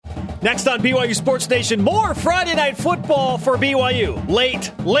Next on BYU Sports Nation, more Friday night football for BYU.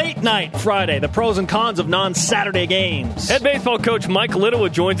 Late night Friday, the pros and cons of non-Saturday games. Head baseball coach Mike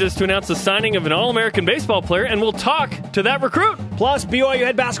Littlewood joins us to announce the signing of an All-American baseball player, and we'll talk to that recruit. Plus, BYU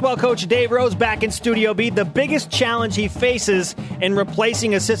head basketball coach Dave Rose back in Studio B, the biggest challenge he faces in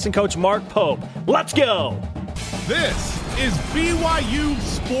replacing assistant coach Mark Pope. Let's go! This is BYU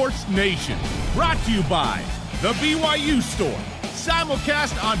Sports Nation, brought to you by The BYU Store.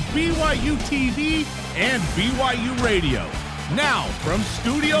 Simulcast on BYU TV and BYU Radio. Now, from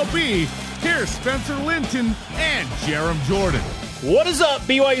Studio B, here's Spencer Linton and Jerem Jordan. What is up,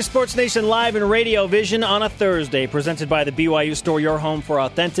 BYU Sports Nation live in Radio Vision on a Thursday, presented by the BYU Store, your home for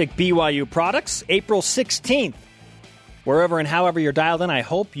authentic BYU products. April 16th. Wherever and however you're dialed in, I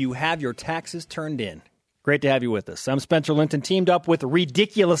hope you have your taxes turned in. Great to have you with us. I'm Spencer Linton, teamed up with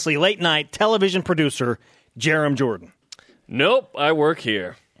ridiculously late-night television producer Jerem Jordan. Nope, I work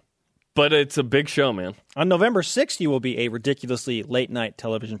here. But it's a big show, man. On November 6th, you will be a ridiculously late-night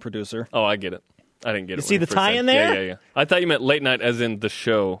television producer. Oh, I get it. I didn't get it. You see the tie-in there? Yeah. I thought you meant late night as in the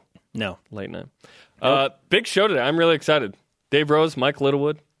show. No. Late night. Nope. Big show today. I'm really excited. Dave Rose, Mike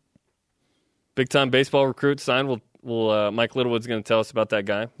Littlewood. Big-time baseball recruit signed. Mike Littlewood's going to tell us about that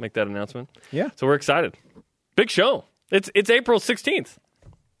guy, make that announcement. Yeah. So we're excited. Big show. It's April 16th.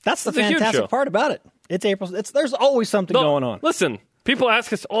 That's the fantastic part about it. It's April. There's always something going on. Listen, people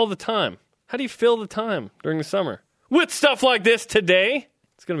ask us all the time, how do you fill the time during the summer? With stuff like this today,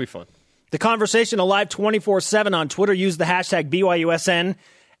 it's going to be fun. The conversation alive 24/7 on Twitter. Use the hashtag BYUSN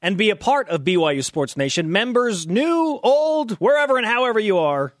and be a part of BYU Sports Nation. Members, new, old, wherever and however you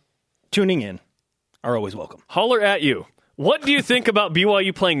are, tuning in are always welcome. Holler at you. What do you think about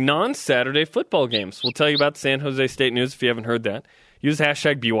BYU playing non-Saturday football games? We'll tell you about the San Jose State news if you haven't heard that. Use the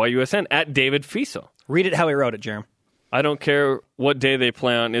hashtag BYUSN at David Fiso. Read it how he wrote it, Jerem. I don't care what day they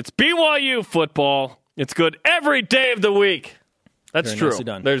play on. It's BYU football. It's good every day of the week. That's Very true. nicely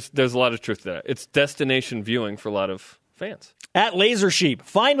done. There's a lot of truth to that. It's destination viewing for a lot of fans. At Laser Sheep,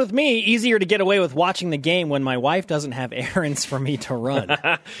 fine with me. Easier to get away with watching the game when my wife doesn't have errands for me to run.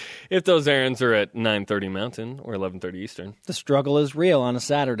 If those errands are at 9:30 Mountain or 11:30 Eastern. The struggle is real on a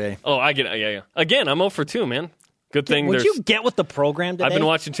Saturday. Oh, I get it. Yeah. Again, I'm 0 for 2, man. Good thing Would you get with the program today? I've been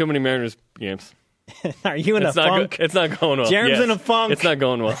watching too many Mariners games. Are you in a funk? It's not going well. Jerem's in a funk. It's not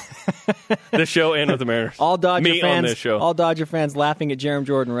going well. This show and with the Mariners. All Dodger Me fans, on this show. all Dodger fans laughing at Jerem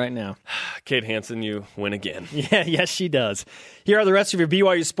Jordan right now. Kate Hansen, you win again. Yeah, yes, she does. Here are the rest of your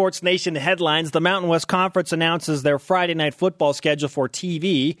BYU Sports Nation headlines. The Mountain West Conference announces their Friday night football schedule for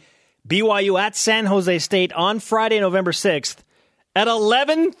TV. BYU at San Jose State on Friday, November 6th at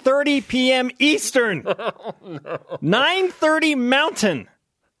 11:30 p.m. Eastern. Oh, no. 9:30 Mountain.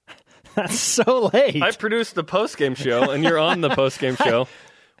 That's so late. I produced the postgame show, and you're on the postgame show.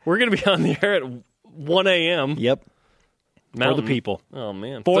 We're going to be on the air at 1 a.m. Yep. Mountain. For the people. Oh,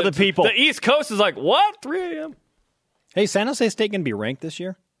 man. For the people. The East Coast is like, what? 3 a.m.? Hey, San Jose State going to be ranked this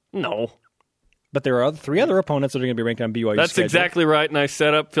year? No. But there are three other opponents that are going to be ranked on BYU's That's schedule. exactly right. Nice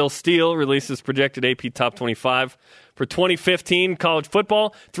setup. Phil Steele releases projected AP Top 25 for 2015 college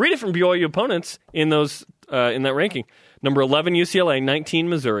football. 3 different BYU opponents in those in that ranking. Number 11, UCLA, 19,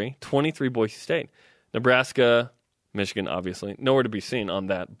 Missouri, 23, Boise State. Nebraska, Michigan, obviously. Nowhere to be seen on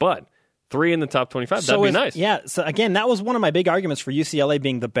that. But 3 in the top 25. That'd be nice. Yeah. So, again, that was one of my big arguments for UCLA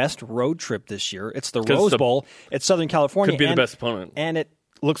being the best road trip this year. It's the Rose Bowl. It's Southern California. Could be the best opponent. And it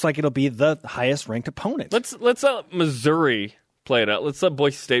looks like it'll be the highest-ranked opponent. Let's let Missouri play it out. Let's let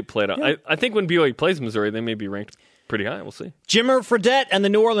Boise State play it out. Yeah. I think when BYU plays Missouri, they may be ranked pretty high. We'll see. Jimmer Fredette and the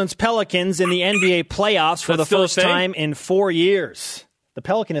New Orleans Pelicans in the NBA playoffs for the first time in 4 years. The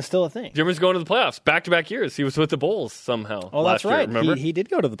Pelican is still a thing. Jimmer's going to the playoffs back-to-back years. He was with the Bulls somehow. Oh, that's right. Year, remember? He did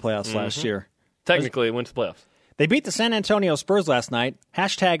go to the playoffs last year. Technically, it went to the playoffs. They beat the San Antonio Spurs last night.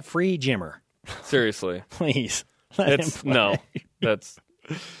 Hashtag free Jimmer. Seriously. Please. That's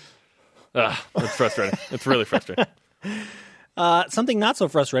frustrating. It's really frustrating. Something not so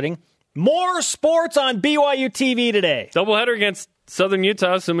frustrating. More sports on BYU TV today. Doubleheader against Southern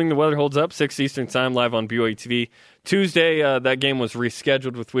Utah, assuming the weather holds up. 6 Eastern time, live on BYU TV. Tuesday, that game was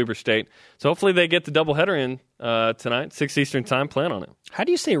rescheduled with Weber State. So hopefully they get the doubleheader in tonight, 6 Eastern time. Plan on it. How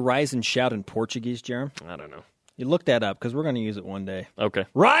do you say rise and shout in Portuguese, Jerem? I don't know. You look that up because we're going to use it one day. Okay.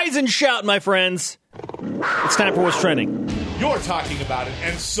 Rise and shout, my friends. It's time for What's Trending. You're talking about it,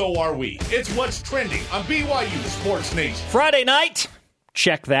 and so are we. It's What's Trending on BYU Sports Nation. Friday night,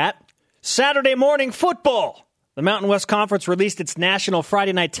 check that. Saturday morning, football. The Mountain West Conference released its national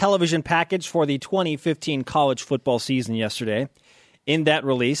Friday night television package for the 2015 college football season yesterday. In that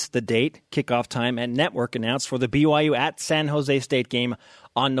release, the date, kickoff time, and network announced for the BYU at San Jose State game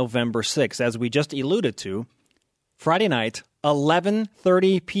on November 6th. As we just alluded to, Friday night,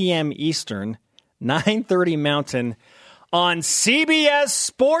 11:30 p.m. Eastern, 9:30 Mountain, on CBS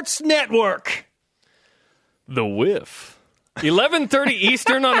Sports Network. The whiff. 11:30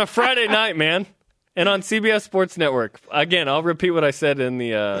 Eastern on a Friday night, man. And on CBS Sports Network. Again, I'll repeat what I said in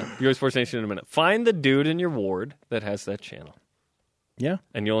the BYU Sports Nation in a minute. Find the dude in your ward that has that channel. Yeah.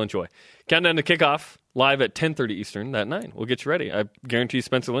 And you'll enjoy. Countdown to kickoff, live at 10:30 Eastern that night. We'll get you ready. I guarantee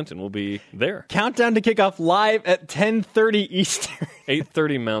Spencer Linton will be there. Countdown to kickoff live at 10:30 Eastern.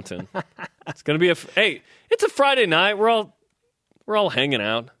 8:30 Mountain. It's going to be it's a Friday night. We're all hanging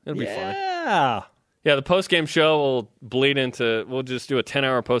out. It'll be fun. Yeah. Yeah, the post-game show will bleed into, we'll just do a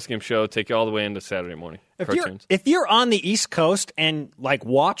 10-hour post-game show, take you all the way into Saturday morning. If you're on the East Coast and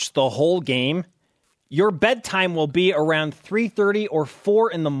watch the whole game, your bedtime will be around 3:30 or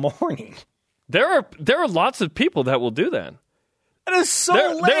 4 in the morning. There are lots of people that will do that. That is so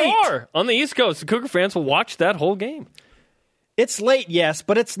late. There are. On the East Coast, the Cougar fans will watch that whole game. It's late, yes,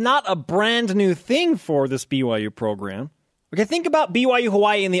 but it's not a brand new thing for this BYU program. Okay, think about BYU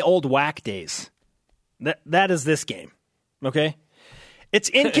Hawaii in the old WAC days. That is this game, okay? It's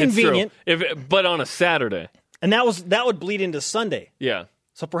inconvenient. It's but on a Saturday. And that would bleed into Sunday. Yeah.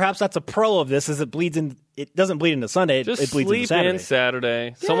 So perhaps that's a pro of this, is it doesn't bleed into Sunday, it bleeds into Saturday. Just sleep in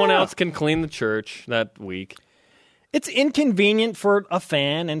Saturday. Yeah. Someone else can clean the church that week. It's inconvenient for a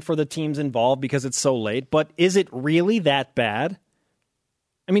fan and for the teams involved because it's so late, but is it really that bad?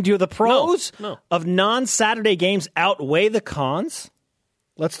 I mean, do the pros of non-Saturday games outweigh the cons?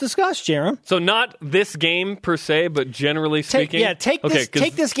 Let's discuss, Jerem. So not this game per se, but generally speaking? Take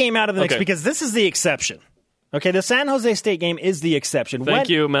this game out of the mix because this is the exception. Okay, the San Jose State game is the exception. Thank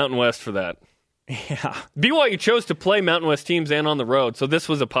you, Mountain West, for that. Yeah. BYU chose to play Mountain West teams and on the road, so this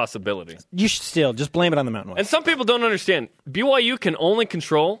was a possibility. You should still just blame it on the Mountain West. And some people don't understand. BYU can only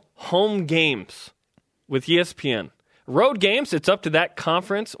control home games with ESPN. Road games, it's up to that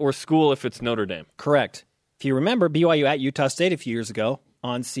conference or school if it's Notre Dame. Correct. If you remember, BYU at Utah State a few years ago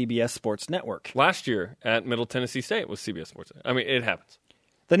on CBS Sports Network. Last year at Middle Tennessee State was CBS Sports. I mean, it happens.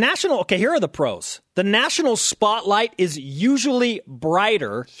 Here are the pros. The national spotlight is usually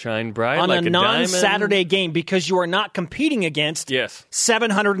brighter Shine bright on like a non-Saturday game because you are not competing against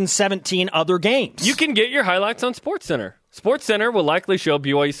 717 other games. You can get your highlights on SportsCenter. SportsCenter will likely show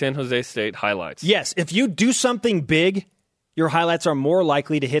BYU San Jose State highlights. Yes, if you do something big, your highlights are more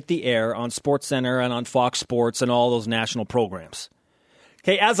likely to hit the air on SportsCenter and on Fox Sports and all those national programs.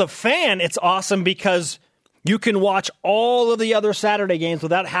 Okay, as a fan, it's awesome because you can watch all of the other Saturday games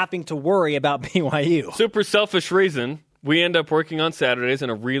without having to worry about BYU. Super selfish reason. We end up working on Saturdays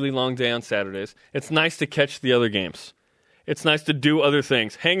and a really long day on Saturdays. It's nice to catch the other games. It's nice to do other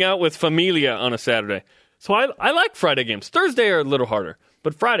things. Hang out with familia on a Saturday. So I like Friday games. Thursday are a little harder,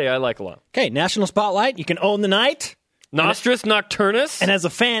 but Friday I like a lot. Okay, national spotlight. You can own the night. Nostris Nocturnus. And as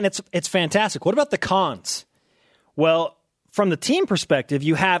a fan, it's fantastic. What about the cons? Well, from the team perspective,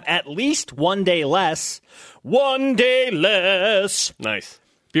 you have at least 1 day less. 1 day less. Nice.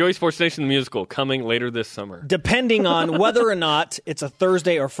 BYU Sports Nation the musical coming later this summer. Depending on whether or not it's a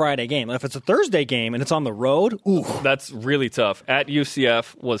Thursday or Friday game. If it's a Thursday game and it's on the road, ooh. That's really tough. At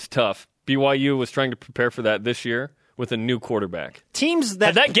UCF was tough. BYU was trying to prepare for that this year with a new quarterback.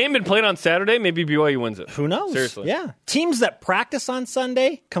 Had that game been played on Saturday, maybe BYU wins it. Who knows? Seriously. Yeah. Teams that practice on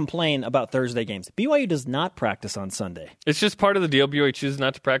Sunday complain about Thursday games. BYU does not practice on Sunday. It's just part of the deal. BYU chooses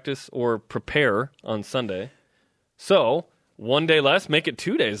not to practice or prepare on Sunday. So 1 day less, make it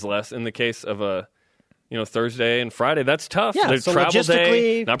 2 days less in the case of a Thursday and Friday. That's tough. Yeah, There's so travel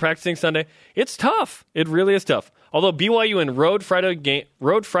day, not practicing Sunday. It's tough. It really is tough. Although BYU in road Friday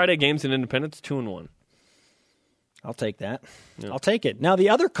games in Independence 2-1. I'll take that. Yeah. I'll take it. Now, the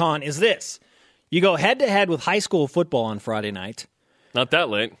other con is this. You go head-to-head with high school football on Friday night. Not that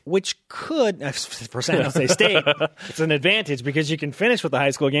late. Which could, for San Jose State, it's an advantage because you can finish with the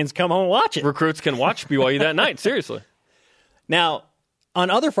high school games, come home and watch it. Recruits can watch BYU that night, seriously. Now, on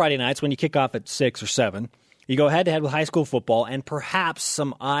other Friday nights when you kick off at 6 or 7, you go head-to-head with high school football and perhaps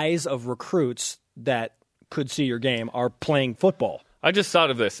some eyes of recruits that could see your game are playing football. I just thought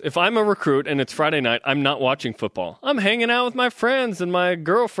of this. If I'm a recruit and it's Friday night, I'm not watching football. I'm hanging out with my friends and my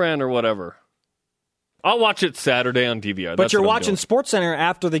girlfriend or whatever. I'll watch it Saturday on DVR. But you're watching SportsCenter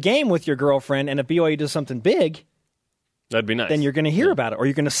after the game with your girlfriend, and if BYU does something big, that'd be nice. Then you're going to hear about it or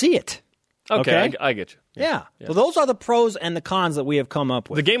you're going to see it. Okay? I get you. Yeah. So those are the pros and the cons that we have come up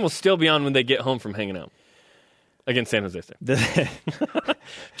with. The game will still be on when they get home from hanging out. against San Jose State.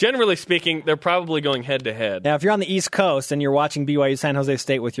 Generally speaking, they're probably going head-to-head. Now, if you're on the East Coast and you're watching BYU San Jose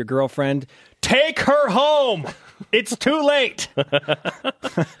State with your girlfriend, take her home. It's too late.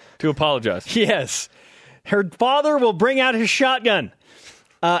 To apologize. Yes. Her father will bring out his shotgun.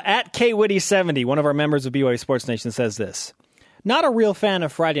 At KWitty70, one of our members of BYU Sports Nation, says this. Not a real fan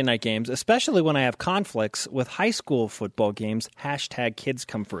of Friday night games, especially when I have conflicts with high school football games. # kids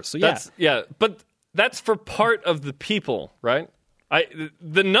come first. So, But that's for part of the people, right?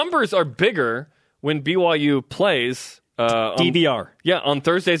 The numbers are bigger when BYU plays DVR. On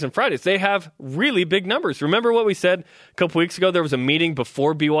Thursdays and Fridays. They have really big numbers. Remember what we said a couple weeks ago? There was a meeting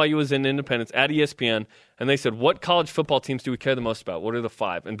before BYU was in Independence at ESPN, and they said, what college football teams do we care the most about? What are the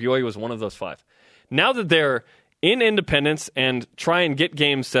 5? And BYU was one of those 5. Now that they're in Independence and try and get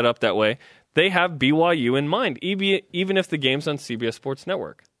games set up that way, they have BYU in mind, even if the game's on CBS Sports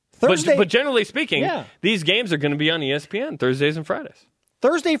Network. Thursday, but generally speaking, these games are going to be on ESPN Thursdays and Fridays.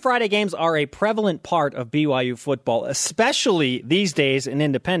 Thursday, Friday games are a prevalent part of BYU football, especially these days in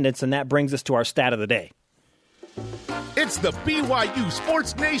Independence, and that brings us to our stat of the day. It's the BYU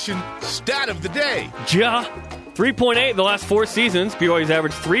Sports Nation Stat of the Day. 3.8 the last 4 seasons. BYU's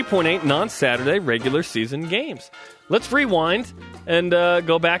averaged 3.8 non-Saturday regular season games. Let's rewind and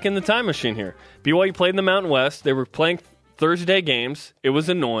go back in the time machine here. BYU played in the Mountain West. They were playing Thursday games. It was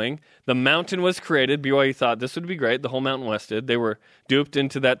annoying. The Mountain was created. BYU thought this would be great. The whole Mountain West did. They were duped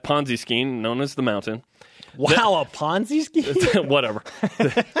into that Ponzi scheme known as the Mountain. Wow, a Ponzi scheme? Whatever.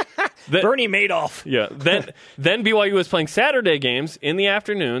 Bernie Madoff. Yeah. Then BYU was playing Saturday games in the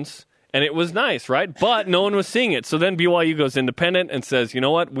afternoons, and it was nice, right? But no one was seeing it. So then BYU goes independent and says, you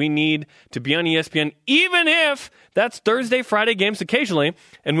know what? We need to be on ESPN, even if that's Thursday, Friday games occasionally.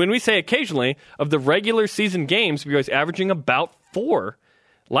 And when we say occasionally, of the regular season games, BYU's averaging about 4.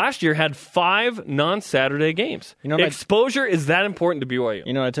 Last year had 5 non-Saturday games. Exposure is that important to BYU.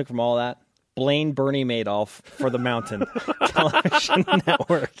 You know what I took from all that? Blame Bernie Madoff for the Mountain Television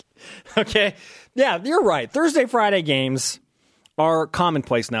Network. Okay. Yeah, you're right. Thursday, Friday games are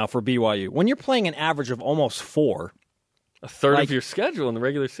commonplace now for BYU. When you're playing an average of almost 4. A third of your schedule in the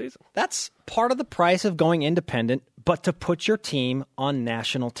regular season. That's part of the price of going independent, but to put your team on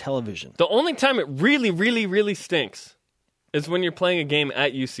national television. The only time it really, really, really stinks is when you're playing a game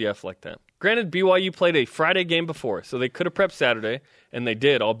at UCF like that. Granted, BYU played a Friday game before, so they could have prepped Saturday, and they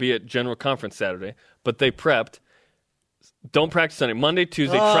did, albeit General Conference Saturday, but they prepped. Don't practice Sunday. Monday,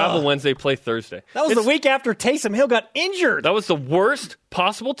 Tuesday, travel Wednesday, play Thursday. That was the week after Taysom Hill got injured. That was the worst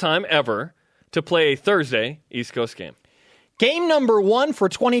possible time ever to play a Thursday East Coast game. Game number 1 for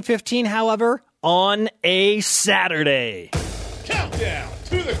 2015, however, on a Saturday. Countdown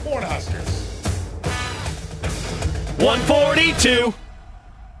to the Cornhuskers. 142.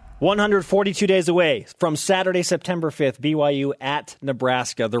 142 days away from Saturday, September 5th, BYU at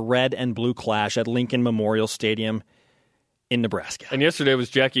Nebraska, the red and blue clash at Lincoln Memorial Stadium in Nebraska. And yesterday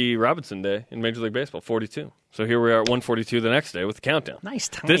was Jackie Robinson Day in Major League Baseball, 42. So here we are at 142 the next day with the countdown. Nice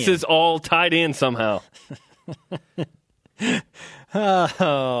time. This is all tied in somehow.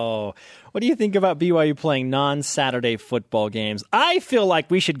 Oh, what do you think about BYU playing non-Saturday football games? I feel like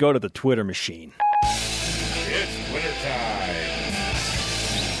we should go to the Twitter machine. It's Twitter time.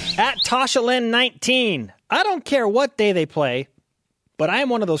 At TashaLen19, I don't care what day they play, but I am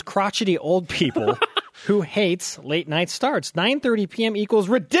one of those crotchety old people who hates late night starts. 9:30 p.m. equals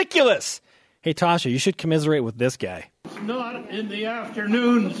ridiculous. Hey, Tasha, you should commiserate with this guy. It's not in the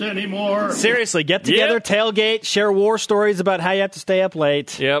afternoons anymore. Seriously, get together, tailgate, share war stories about how you have to stay up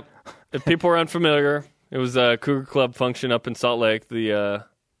late. Yep. If people are unfamiliar, it was a Cougar Club function up in Salt Lake, the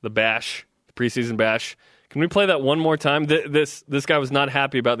bash, the preseason bash. Can we play that one more time? This guy was not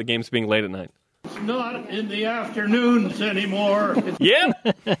happy about the games being late at night. It's not in the afternoons anymore.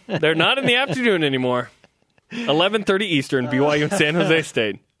 Yep. They're not in the afternoon anymore. 11:30 Eastern, BYU and San Jose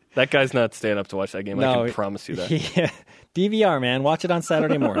State. That guy's not staying up to watch that game. No, I can promise you that. Yeah. DVR, man. Watch it on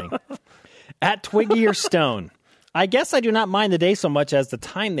Saturday morning. At Twiggy or Stone. I guess I do not mind the day so much as the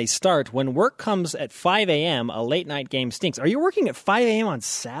time they start. When work comes at 5 a.m., a late-night game stinks. Are you working at 5 a.m. on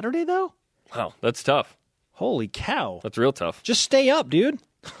Saturday, though? Wow, that's tough. Holy cow. That's real tough. Just stay up, dude.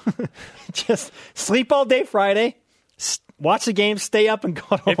 Just sleep all day Friday, watch the game, stay up, and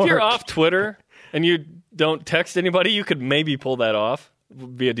go to work. If you're off Twitter and you don't text anybody, you could maybe pull that off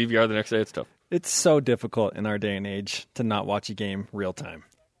via DVR the next day. It's tough. It's so difficult in our day and age to not watch a game real time.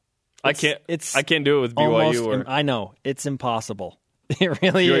 I can't do it with BYU. I know. It's impossible. It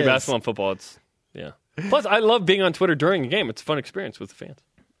really BYU is. basketball and football, yeah. Plus, I love being on Twitter during a game. It's a fun experience with the fans.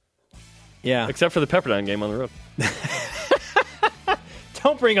 Yeah. Except for the Pepperdine game on the road.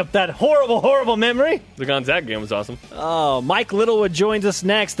 Don't bring up that horrible, horrible memory. The Gonzaga game was awesome. Oh, Mike Littlewood joins us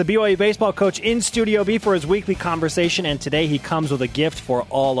next, the BYU baseball coach in Studio B for his weekly conversation, and today he comes with a gift for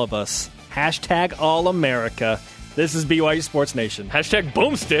all of us. Hashtag All America. This is BYU Sports Nation. Hashtag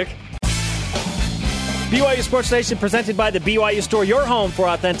Boomstick. BYU Sports Nation presented by the BYU Store, your home for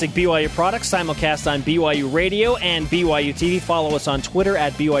authentic BYU products. Simulcast on BYU Radio and BYU TV. Follow us on Twitter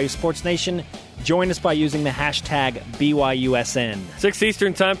at BYU Sports Nation. Join us by using the hashtag BYUSN. 6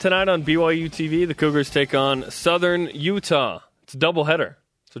 Eastern time tonight on BYU TV. The Cougars take on Southern Utah. It's a doubleheader,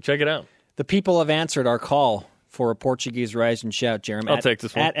 so check it out. The people have answered our call for a Portuguese Rise and Shout, Jeremy. I'll take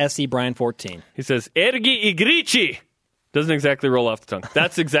this one. At SE Brian 14. He says, Ergi Igrici. Doesn't exactly roll off the tongue.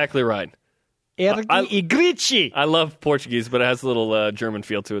 That's exactly right. Ergi Igrici. I love Portuguese, but it has a little German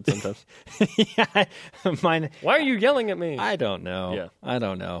feel to it sometimes. Yeah, mine. Why are you yelling at me? I don't know. Yeah. I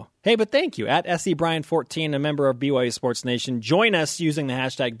don't know. Hey, but thank you. At SE Brian 14, a member of BYU Sports Nation. Join us using the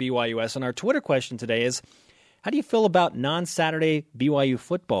hashtag BYUS. And our Twitter question today is, how do you feel about non-Saturday BYU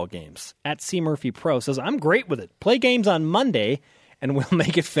football games? At C Murphy Pro says, I'm great with it. Play games on Monday, and we'll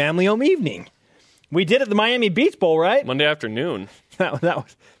make it family home evening. We did at the Miami Beach Bowl, right? Monday afternoon. That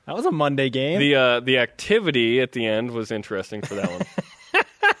was a Monday game. The activity at the end was interesting for that one.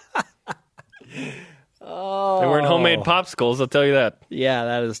 They weren't homemade popsicles, I'll tell you that. Yeah,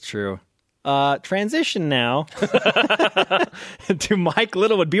 that is true. Transition now to Mike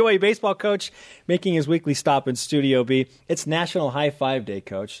Littlewood, BYU baseball coach, making his weekly stop in Studio B. It's National High Five Day,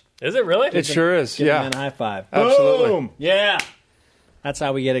 Coach. Is it really? It sure is, Give yeah. a man a high five. Absolutely. Boom! Yeah. That's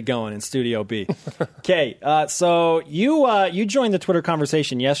how we get it going in Studio B. Okay, so you joined the Twitter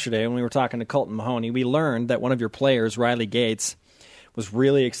conversation yesterday when we were talking to Colton Mahoney. We learned that one of your players, Riley Gates, was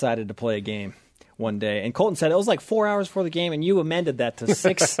really excited to play a game one day. And Colton said it was like 4 hours before the game, and you amended that to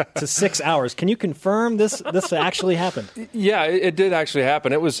 6 hours. Can you confirm this actually happened? Yeah, it did actually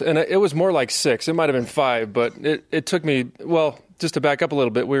happen. It was more like 6. It might have been 5, but it took me, well, just to back up a little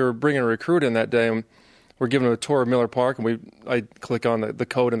bit, we were bringing a recruit in that day, and we're giving him a tour of Miller Park, and I click on the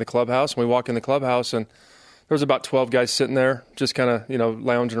code in the clubhouse, and we walk in the clubhouse, and there was about 12 guys sitting there just kind of,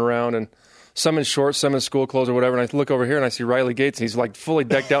 lounging around, and some in shorts, some in school clothes or whatever. And I look over here and I see Riley Gates, and he's like fully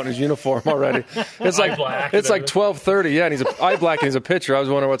decked out in his uniform already. It's like 12:30, yeah, and he's eye black and he's a pitcher. I was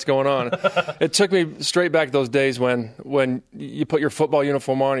wondering what's going on. It took me straight back to those days when you put your football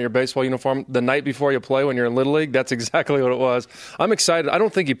uniform on or your baseball uniform the night before you play when you're in Little League. That's exactly what it was. I'm excited. I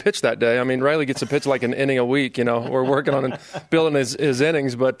don't think he pitched that day. I mean, Riley gets to pitch like an inning a week. We're working on building his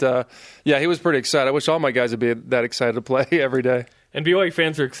innings, but yeah, he was pretty excited. I wish all my guys would be that excited to play every day. And BYU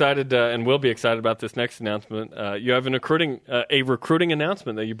fans are excited and will be excited about this next announcement. You have a recruiting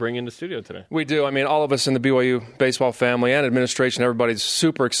announcement that you bring into studio today. We do. I mean, all of us in the BYU baseball family and administration, everybody's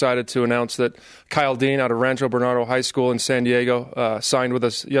super excited to announce that Kyle Dean out of Rancho Bernardo High School in San Diego signed with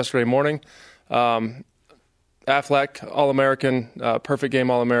us yesterday morning. Aflac, All-American, Perfect Game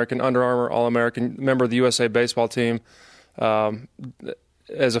All-American, Under Armour All-American, member of the USA baseball team.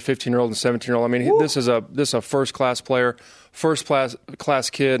 As a 15-year-old and 17-year-old, I mean, this is a first-class player, first-class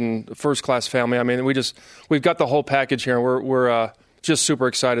kid, and first-class family. I mean, we've got the whole package here, and we're just super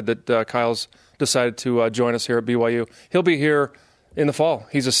excited that Kyle's decided to join us here at BYU. He'll be here in the fall.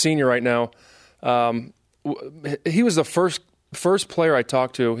 He's a senior right now. He was the first player I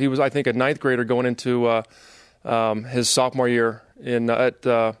talked to. He was, I think, a ninth grader going into his sophomore year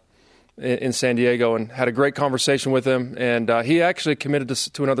in San Diego, and had a great conversation with him, and he actually committed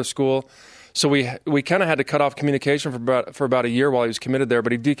to another school. So we kind of had to cut off communication for about a year while he was committed there,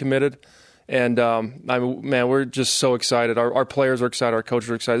 but he decommitted, and we're just so excited. Our players are excited, our coaches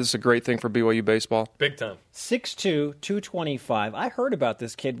are excited. This is a great thing for BYU baseball. Big time. 6'2", 225. I heard about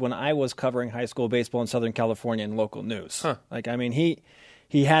this kid when I was covering high school baseball in Southern California in local news. Huh.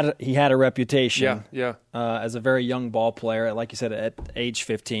 He had a reputation as a very young ball player, like you said, at age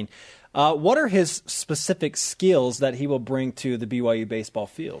 15. What are his specific skills that he will bring to the BYU baseball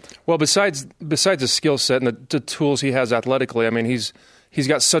field? Well, besides his skill set and the tools he has athletically, I mean, he's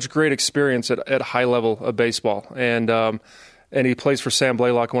got such great experience at high level of baseball, and he plays for Sam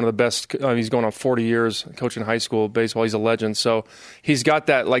Blaylock, one of the best. He's going on 40 years coaching high school baseball. He's a legend. So he's got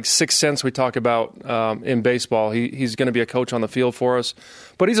that like sixth sense we talk about in baseball. He's going to be a coach on the field for us,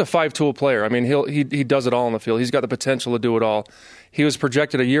 but he's a 5-tool player. I mean, he does it all on the field. He's got the potential to do it all. He was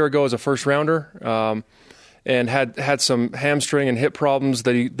projected a year ago as a first rounder, and had some hamstring and hip problems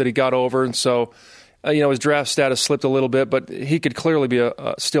that he got over, and so. His draft status slipped a little bit, but he could clearly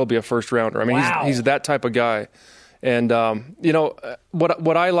still be a first rounder. I mean, wow. He's that type of guy. And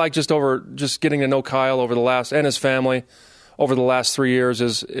what I like just getting to know Kyle over the last, and his family over the last 3 years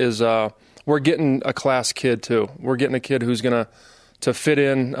is we're getting a class kid too. We're getting a kid who's gonna to fit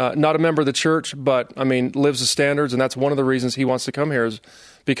in. Not a member of the church, but I mean, lives the standards, and that's one of the reasons he wants to come here is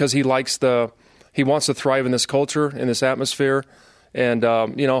because he wants to thrive in this culture, in this atmosphere. And,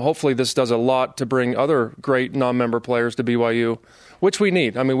 hopefully this does a lot to bring other great non-member players to BYU, which we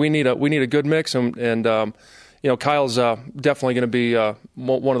need. I mean, we need a good mix, and Kyle's definitely going to be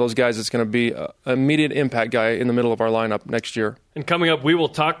one of those guys that's going to be an immediate impact guy in the middle of our lineup next year. And coming up, we will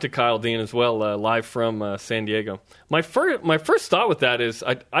talk to Kyle Dean as well, live from San Diego. My first thought with that is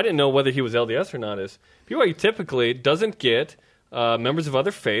I didn't know whether he was LDS or not. Is BYU typically doesn't get members of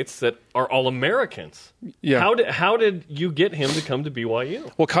other faiths that are all Americans. Yeah. How did you get him to come to BYU?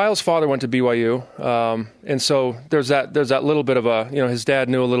 Well, Kyle's father went to BYU, and so there's that little bit of his dad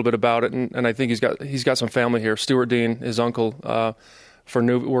knew a little bit about it, and I think he's got some family here. Stuart Dean, his uncle, works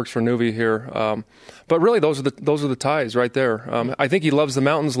for Nuvi here. But really, those are the ties right there. I think he loves the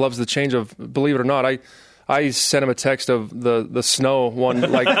mountains, loves the change of. Believe it or not, I sent him a text of the snow one,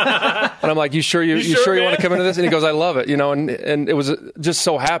 and I'm like, you sure you want to come into this? And he goes, I love it, and it was just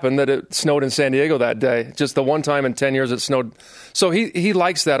so happened that it snowed in San Diego that day, just the one time in 10 years it snowed. So he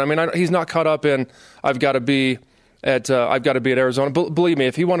likes that. I mean, he's not caught up in I've got to be at Arizona. Believe me,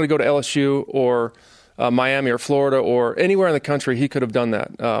 if he wanted to go to LSU or Miami or Florida or anywhere in the country, he could have done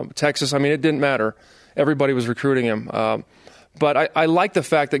that. Texas, I mean, it didn't matter. Everybody was recruiting him. But I like the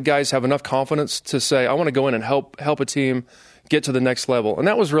fact that guys have enough confidence to say, I want to go in and help a team get to the next level. And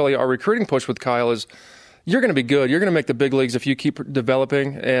that was really our recruiting push with Kyle is you're going to be good. You're going to make the big leagues if you keep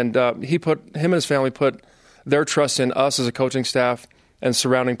developing. And him and his family put their trust in us as a coaching staff and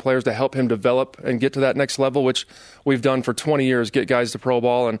surrounding players to help him develop and get to that next level, which we've done for 20 years, get guys to pro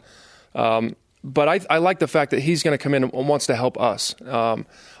ball. And but I like the fact that he's going to come in and wants to help us.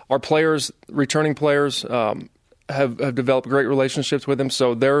 Our players, returning players, have developed great relationships with him,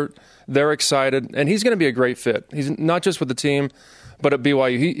 so they're excited, and he's going to be a great fit. He's not just with the team, but at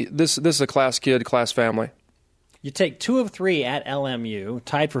BYU. This is a class kid, class family. You take 2 of 3 at LMU,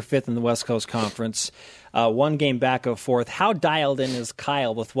 tied for 5th in the West Coast Conference, 1 game back of 4th. How dialed in is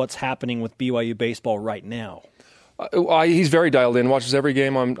Kyle with what's happening with BYU baseball right now? He's very dialed in. Watches every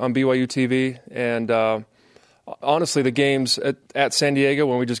game on BYU TV, and honestly, the games at San Diego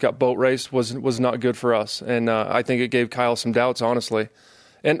when we just got boat raced was not good for us, and I think it gave Kyle some doubts, honestly,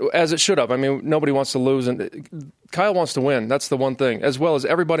 and as it should have. I mean, nobody wants to lose, and Kyle wants to win. That's the one thing, as well as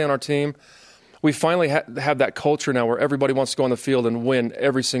everybody on our team. We finally have that culture now where everybody wants to go on the field and win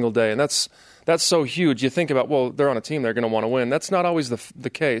every single day, and that's so huge. You think about, well, they're on a team, they're going to want to win. That's not always the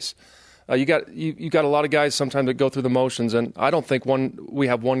case. You got a lot of guys sometimes that go through the motions, and I don't think we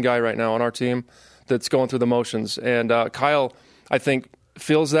have one guy right now on our team that's going through the motions. And Kyle, I think,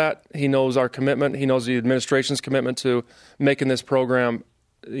 feels that. He knows our commitment. He knows the administration's commitment to making this program,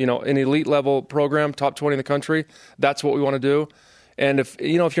 an elite level program, top 20 in the country. That's what we want to do. And if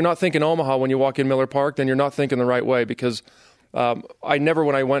you're not thinking Omaha when you walk in Miller Park, then you're not thinking the right way, because when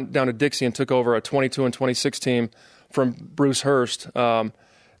I went down to Dixie and took over a 22 and 26 team from Bruce Hurst,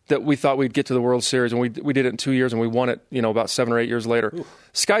 that we thought we'd get to the World Series, and we did it in 2 years, and we won it, about 7 or 8 years later. Ooh.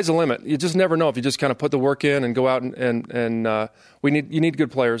 Sky's the limit. You just never know if you just kind of put the work in and go out and you need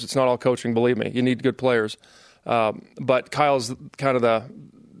good players. It's not all coaching, believe me. You need good players. But Kyle's kind of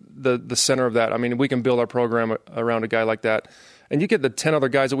the center of that. I mean, we can build our program around a guy like that. And you get the 10 other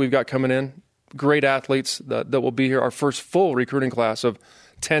guys that we've got coming in, great athletes that will be here. Our first full recruiting class of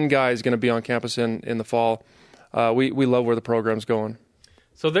 10 guys going to be on campus in the fall. We love where the program's going.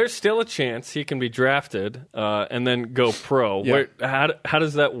 So there's still a chance he can be drafted and then go pro. Yeah. How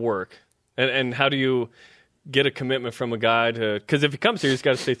does that work? And how do you get a commitment from a guy to – because if he comes here, he's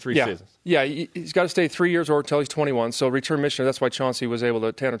got to stay 3 seasons. Yeah, he's got to stay 3 years or until he's 21. So return missionary, that's why Tanner Chauncey was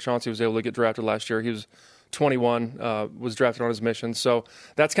able to get drafted last year. He was 21, was drafted on his mission. So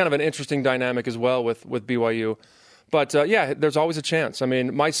that's kind of an interesting dynamic as well with BYU. But, there's always a chance. I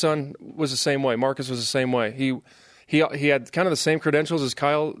mean, my son was the same way. Marcus was the same way. He had kind of the same credentials as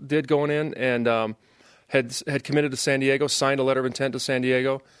Kyle did going in, and had committed to San Diego, signed a letter of intent to San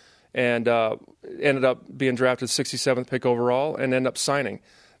Diego, and ended up being drafted 67th pick overall, and ended up signing.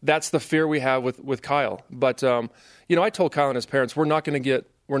 That's the fear we have with Kyle. But I told Kyle and his parents we're not going to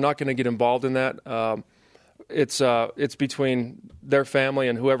get involved in that. It's between their family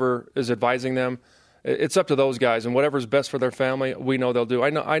and whoever is advising them. It's up to those guys, and whatever's best for their family, we know they'll do.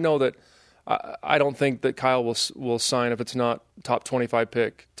 I know that. I don't think that Kyle will sign if it's not top 25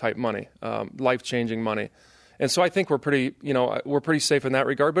 pick type money, life-changing money. And so I think we're pretty safe in that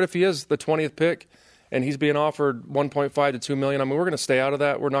regard. But if he is the 20th pick and he's being offered $1.5 to $2 million, I mean, we're going to stay out of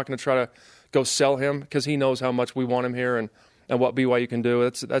that. We're not going to try to go sell him because he knows how much we want him here and what BYU can do.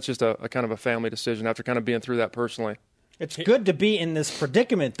 That's just a kind of a family decision after kind of being through that personally. It's good to be in this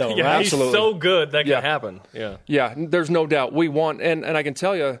predicament, though, Yeah, right? Absolutely. he's so good that Yeah. can happen. Yeah. Yeah, there's no doubt. We want, and I can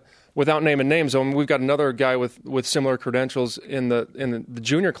tell you, without naming names, we've got another guy with similar credentials in the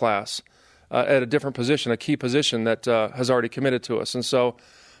junior class at a different position, a key position that has already committed to us. And so,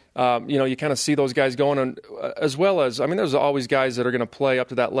 you kind of see those guys going, and as well as, there's always guys that are going to play up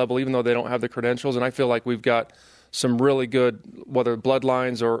to that level, even though they don't have the credentials. And I feel like we've got some really good, whether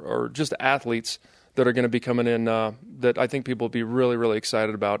bloodlines or just athletes that are going to be coming in that I think people will be really, really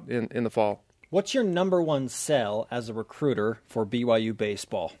excited about in the fall. What's your number one sell as a recruiter for BYU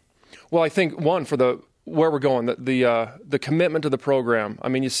baseball? Well, I think one for where we're going, the commitment to the program.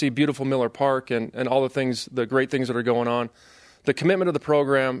 You see beautiful Miller Park and all the great things that are going on. The commitment to the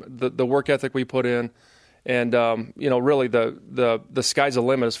program, the work ethic we put in, and really the sky's the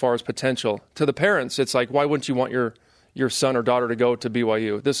limit as far as potential. To the parents, it's like, why wouldn't you want your son or daughter to go to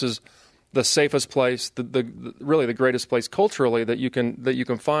BYU? This is the safest place, really the greatest place culturally that you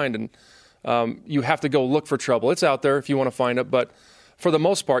can find, and you have to go look for trouble. It's out there if you want to find it, but for the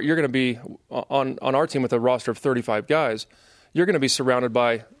most part, you're going to be on our team with a roster of 35 guys. You're going to be surrounded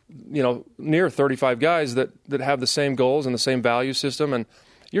by near 35 guys that have the same goals and the same value system, and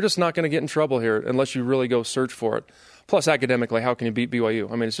you're just not going to get in trouble here unless you really go search for it. Plus, academically, how can you beat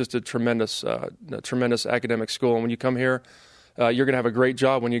BYU? It's just a tremendous academic school, and when you come here, you're going to have a great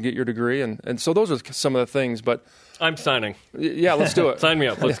job when you get your degree, and so those are some of the things. But I'm signing. Yeah, let's do it. Sign me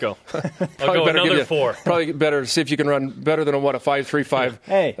up. Let's go. I'll go better give another you- 4. Probably better to see if you can run better than a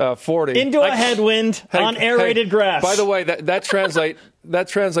 5.35 40. Into a headwind on aerated grass. By the way, that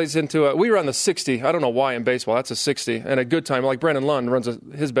translates into we run the 60. I don't know why in baseball that's a 60, and a good time like Brandon Lund runs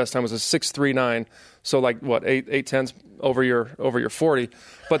his best time was a 6.39. So like what 8/10 over your 40,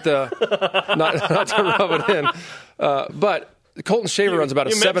 but not to rub it in, but. Colton Shaver runs about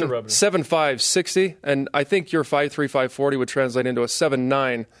a 7.5 60, and I think your 5.35 40 would translate into a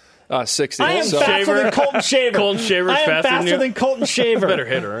 7.9 60. I am faster than Colton Shaver. Colton Shaver's I am faster than Colton Shaver. Better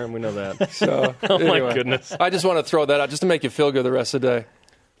hitter, and we know that. So, Oh, anyway, my goodness. I just want to throw that out just to make you feel good the rest of the day.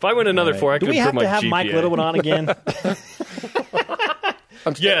 If I win another 4, I Do could we improve have my to have GPA. Mike Littlewood on again?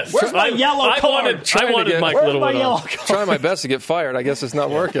 Yes. Where's my yellow card? I wanted Mike Where's Littlewood my yellow on. card? Trying my best to get fired. I guess it's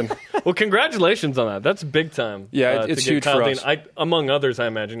not working. Well, congratulations on that. That's big time. Yeah, to it's get huge Kyle for Dean. us. Among others, I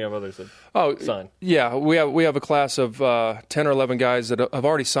imagine you have others that sign. Yeah, we have a class of 10 or 11 guys that have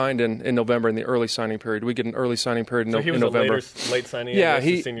already signed in November in the early signing period. We get an early signing period in, So he was in November. a late signing. Yeah, I guess,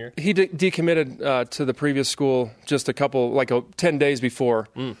 the senior. he decommitted to the previous school just 10 days before.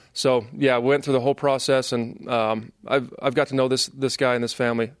 So yeah, we went through the whole process, and I've got to know this guy and this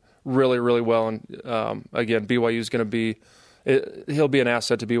family really, really well. And again, BYU is going to be he'll be an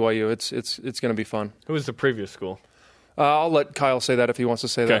asset to BYU. It's going to be fun. Who was the previous school? I'll let Kyle say that if he wants to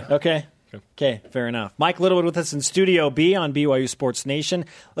say that. Okay, fair enough. Mike Littlewood with us in Studio B on BYU Sports Nation.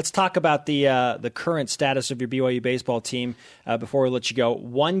 Let's talk about the current status of your BYU baseball team before we let you go.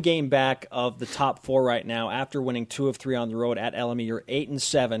 1 game back of the top 4 right now after winning 2 of 3 on the road at LME. You're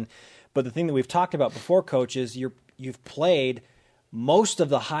 8-7. But the thing that we've talked about before, Coach, is you've played most of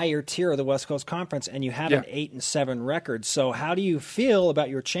the higher tier of the West Coast Conference, and you have an 8-7 record. So how do you feel about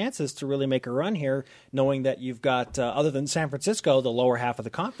your chances to really make a run here, knowing that you've got, other than San Francisco, the lower half of the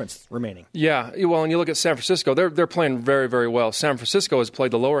conference remaining? Yeah, well, and you look at San Francisco, they're playing very, very well. San Francisco has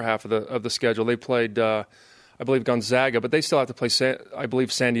played the lower half of the schedule. They played, I believe, Gonzaga, but they still have to play,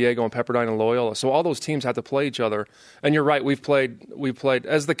 San Diego and Pepperdine and Loyola. So all those teams have to play each other. And you're right, we've played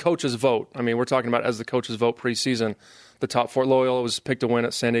as the coaches vote. We're talking about as the coaches vote preseason. The top 4, Loyola was picked to win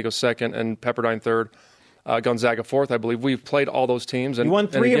at San Diego 2nd and Pepperdine 3rd. Gonzaga 4th, I believe. We've played all those teams. And, you won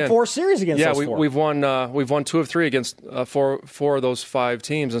 3 of 4 series against those 4. We've won 2 of 3 against 4 of those 5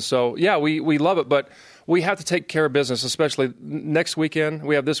 teams. And so, yeah, we love it. But we have to take care of business, especially next weekend.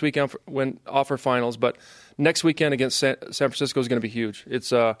 We have this weekend when offer finals. But next weekend against San Francisco is going to be huge.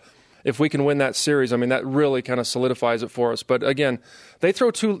 It's if we can win that series, that really kind of solidifies it for us. But, again, they throw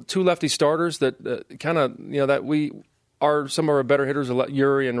two lefty starters that that we – are some of our better hitters,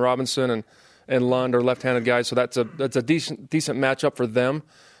 Uri and Robinson and Lund are left-handed guys, so that's a decent matchup for them.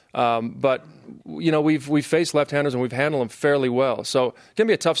 But we've faced left-handers and we've handled them fairly well. So it's going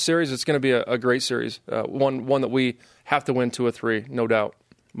to be a tough series. It's going to be a great series, one that we have to win 2 or 3, no doubt.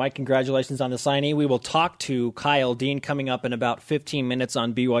 Mike, congratulations on the signee. We will talk to Kyle Dean coming up in about 15 minutes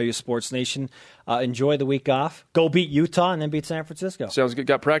on BYU Sports Nation. Enjoy the week off. Go beat Utah and then beat San Francisco. Sounds good.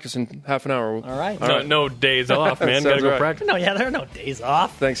 Got practice in half an hour. All right. No days off, man. Got to go practice. No, there are no days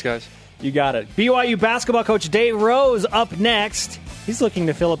off. Thanks, guys. You got it. BYU basketball coach Dave Rose up next. He's looking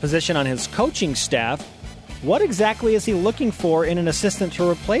to fill a position on his coaching staff. What exactly is he looking for in an assistant to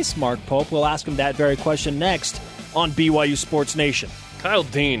replace Mark Pope? We'll ask him that very question next on BYU Sports Nation. Kyle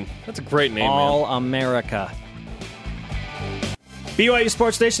Dean. That's a great name, All man. America. BYU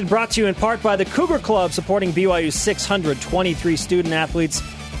Sports Nation brought to you in part by the Cougar Club, supporting BYU's 623 student-athletes.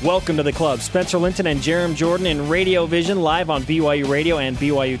 Welcome to the club. Spencer Linton and Jerem Jordan in Radio Vision, live on BYU Radio and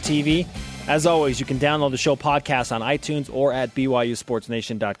BYU TV. As always, you can download the show podcast on iTunes or at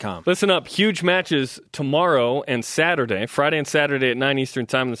BYUSportsNation.com. Listen up. Huge matches tomorrow and Saturday. Friday and Saturday at 9 Eastern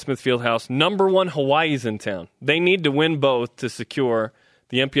Time in the Smith Fieldhouse. Number 1, Hawaii's in town. They need to win both to secure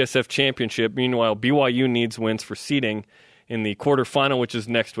the MPSF championship. Meanwhile, BYU needs wins for seeding in the quarterfinal, which is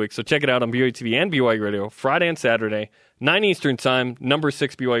next week. So check it out on BYU TV and BYU Radio, Friday and Saturday, 9 Eastern Time, number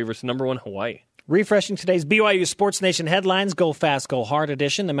 6 BYU versus number 1 Hawaii. Refreshing today's BYU Sports Nation headlines, Go Fast, Go Hard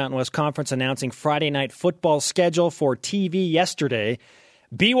edition. The Mountain West Conference announcing Friday night football schedule for TV yesterday.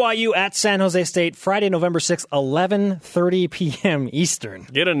 BYU at San Jose State, Friday, November 6th, 11:30 p.m. Eastern.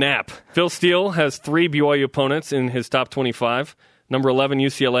 Get a nap. Phil Steele has 3 BYU opponents in his top 25. Number 11,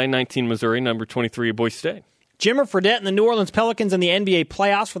 UCLA, 19, Missouri, number 23, Boise State. Jimmer Fredette and the New Orleans Pelicans in the NBA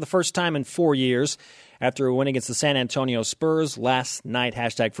playoffs for the first time in 4 years after a win against the San Antonio Spurs last night.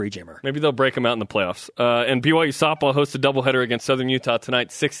 #free Jimmer. Maybe they'll break them out in the playoffs. And BYU softball hosts a doubleheader against Southern Utah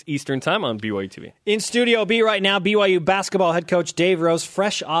tonight, 6 Eastern Time on BYU TV. In Studio B right now, BYU basketball head coach Dave Rose,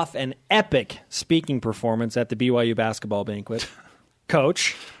 fresh off an epic speaking performance at the BYU basketball banquet.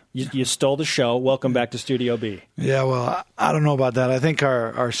 Coach, you stole the show. Welcome back to Studio B. Yeah, well, I don't know about that. I think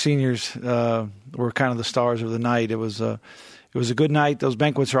our seniors were kind of the stars of the night. It was a good night. Those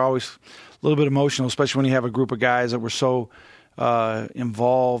banquets are always a little bit emotional, especially when you have a group of guys that were so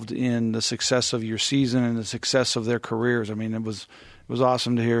involved in the success of your season and the success of their careers. I mean, it was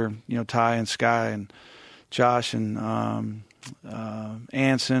awesome to hear, Ty and Sky and Josh and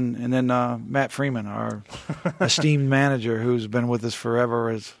Anson, and then Matt Freeman, our esteemed manager, who's been with us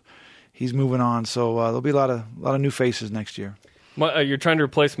forever. He's moving on, so there'll be a lot of new faces next year. You're trying to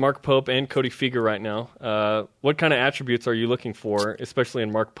replace Mark Pope and Cody Feger right now. What kind of attributes are you looking for, especially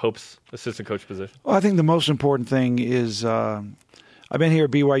in Mark Pope's assistant coach position? Well, I think the most important thing is I've been here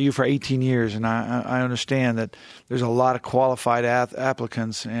at BYU for 18 years, and I understand that there's a lot of qualified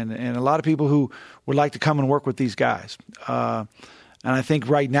applicants and a lot of people who would like to come and work with these guys. And I think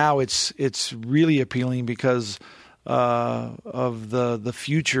right now it's really appealing because of the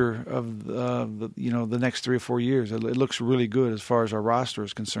future of the next 3 or 4 years. It looks really good as far as our roster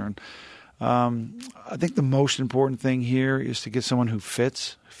is concerned. I think the most important thing here is to get someone who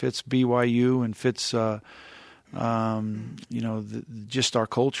fits BYU and fits just our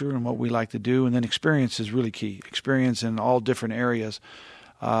culture and what we like to do, and then experience is really key. Experience in all different areas.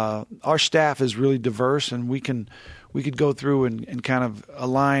 Our staff is really diverse, and we could go through and kind of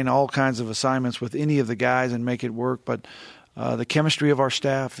align all kinds of assignments with any of the guys and make it work. But the chemistry of our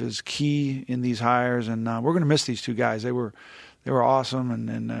staff is key in these hires, and we're going to miss these two guys. They were awesome,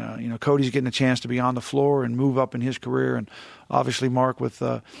 and Cody's getting a chance to be on the floor and move up in his career, and obviously Mark with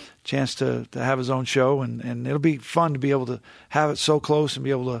a chance to have his own show, and it'll be fun to be able to have it so close and be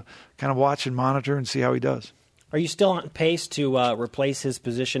able to kind of watch and monitor and see how he does. Are you still on pace to replace his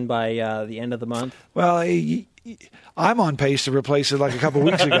position by the end of the month? Well, I'm on pace to replace it like a couple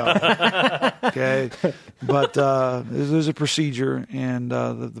weeks ago. Okay, but there's a procedure, and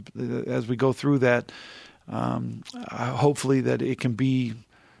as we go through that, hopefully that it can be,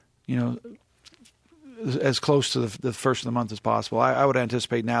 as close to the first of the month as possible. I would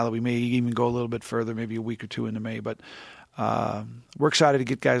anticipate now that we may even go a little bit further, maybe a week or two into May. But we're excited to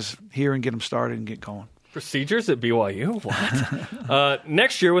get guys here and get them started and get going. Procedures at BYU? What?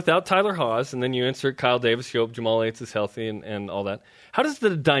 Next year without Tyler Haws, and then you insert Kyle Davis, you hope Jamal Yates is healthy and all that. How does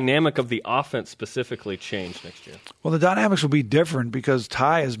the dynamic of the offense specifically change next year? Well, the dynamics will be different because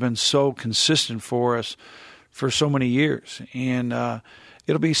Ty has been so consistent for us for so many years. And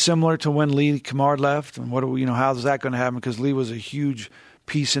it'll be similar to when Lee Kamard left. And how's that going to happen? Because Lee was a huge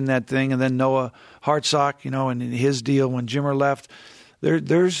piece in that thing. And then Noah Hartsock, and in his deal when Jimmer left.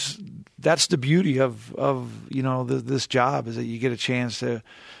 That's the beauty of this job, is that you get a chance to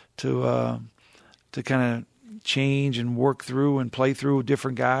kind of change and work through and play through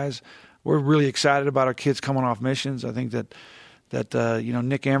different guys. We're really excited about our kids coming off missions. I think that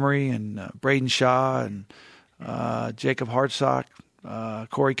Nick Emery and Braden Shaw and Jacob Hartsock,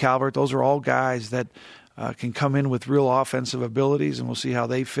 Corey Calvert, those are all guys that can come in with real offensive abilities, and we'll see how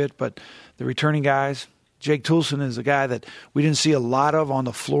they fit. But the returning guys, Jake Toulson is a guy that we didn't see a lot of on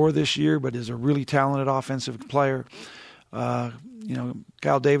the floor this year, but is a really talented offensive player.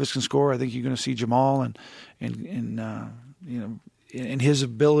 Kyle Davis can score. I think you're going to see Jamal in his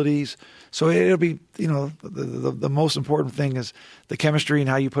abilities. So it'll be, the most important thing is the chemistry and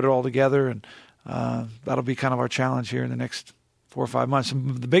how you put it all together. And that'll be kind of our challenge here in the next 4 or 5 months.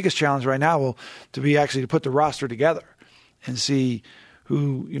 And the biggest challenge right now will to put the roster together and see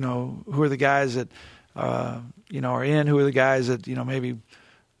who are the guys that are in, who are the guys that maybe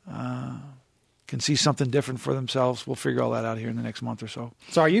can see something different for themselves. We'll figure all that out here in the next month or so.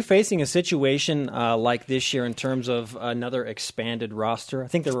 So are you facing a situation like this year in terms of another expanded roster? I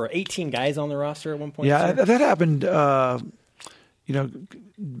think there were 18 guys on the roster at one point. Yeah, that happened,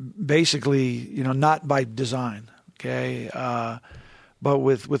 basically, not by design, okay? But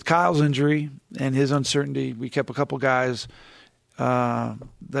with Kyle's injury and his uncertainty, we kept a couple guys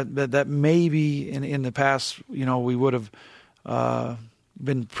that maybe in the past, we would have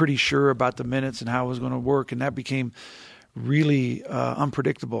been pretty sure about the minutes and how it was going to work, and that became really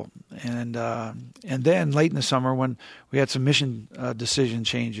unpredictable. And then late in the summer when we had some mission decision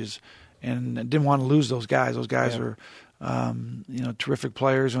changes, and didn't want to lose those guys. Those guys are terrific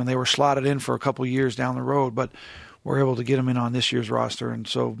players, and they were slotted in for a couple of years down the road, but we're able to get them in on this year's roster. And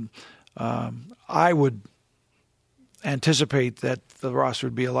so I would anticipate that the roster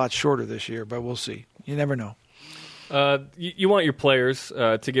would be a lot shorter this year, but we'll see. You never know. You want your players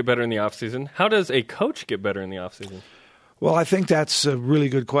to get better in the offseason. How does a coach get better in the offseason? Well, I think that's a really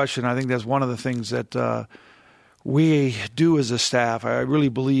good question. I think that's one of the things that we do as a staff. I really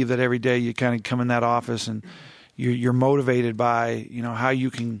believe that every day you kind of come in that office and you're motivated by how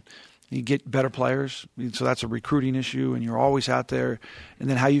you get better players. So that's a recruiting issue, and you're always out there. And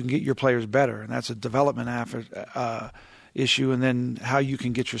then how you can get your players better, and that's a development issue. And then how you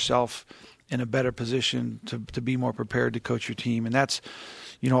can get yourself in a better position to be more prepared to coach your team. And that's,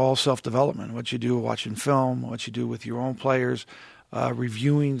 all self-development, what you do watching film, what you do with your own players,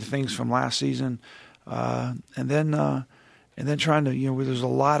 reviewing things from last season, and then trying to, there's a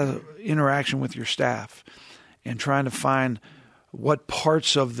lot of interaction with your staff and trying to find what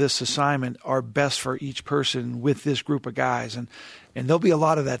parts of this assignment are best for each person with this group of guys. And there'll be a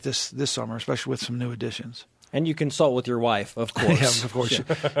lot of that this summer, especially with some new additions. And you consult with your wife, of course. Yeah, of course.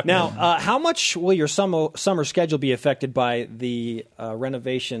 Now, how much will your summer schedule be affected by the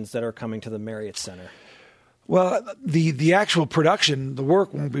renovations that are coming to the Marriott Center? Well, the actual production, the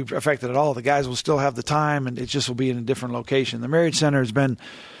work won't be affected at all. The guys will still have the time, and it just will be in a different location. The Marriott Center has been,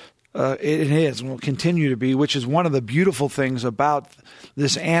 it is and will continue to be, which is one of the beautiful things about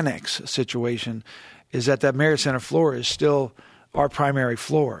this annex situation, is that Marriott Center floor is still our primary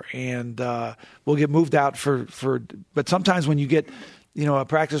floor, and we'll get moved out but sometimes when you get a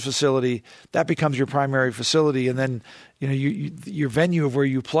practice facility, that becomes your primary facility, and then your venue of where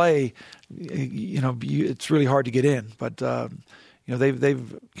you play, it's really hard to get in. But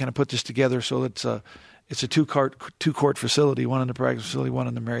they've kind of put this together so it's a two-court facility, one in the practice facility, one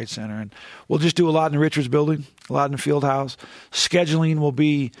in the Marriott Center, and we'll just do a lot in the Richards Building, a lot in the field house. Scheduling will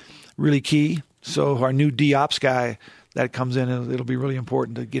be really key. So our new D-Ops guy that comes in, it'll be really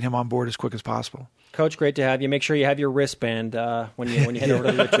important to get him on board as quick as possible. Coach, great to have you. Make sure you have your wristband when you head over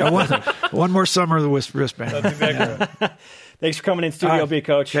to the Richards. One more summer of the wristband. That's exactly right. Thanks for coming in Studio B,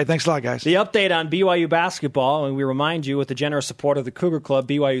 Coach. Okay, thanks a lot, guys. The update on BYU basketball, and we remind you, with the generous support of the Cougar Club,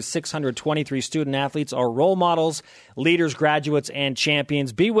 BYU's 623 student-athletes are role models, leaders, graduates, and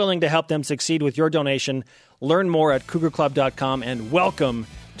champions. Be willing to help them succeed with your donation. Learn more at cougarclub.com, and welcome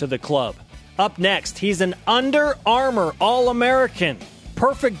to the club. Up next, he's an Under Armour All-American,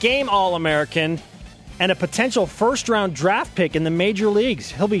 perfect game All-American, and a potential first-round draft pick in the major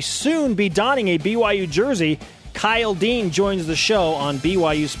leagues. He'll soon be donning a BYU jersey. Kyle Dean joins the show on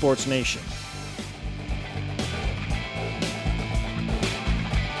BYU Sports Nation.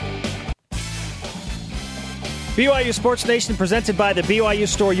 BYU Sports Nation presented by the BYU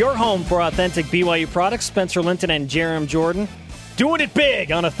Store, your home for authentic BYU products. Spencer Linton and Jerem Jordan doing it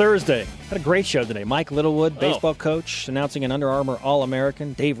big on a Thursday. Had a great show today. Mike Littlewood, baseball coach, announcing an Under Armour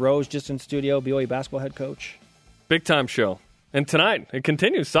All-American. Dave Rose just in studio, BYU basketball head coach. Big-time show. And tonight, it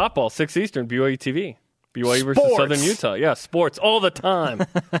continues. Softball, 6 Eastern, BYU TV. BYU versus Sports. Southern Utah. Yeah, sports all the time.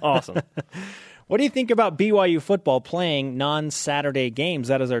 Awesome. What do you think about BYU football playing non-Saturday games?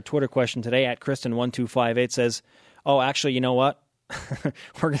 That is our Twitter question today. At Kristen1258 says, actually, you know what?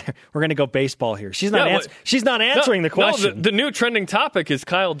 we're gonna go baseball here. She's not answering the question. No, the new trending topic is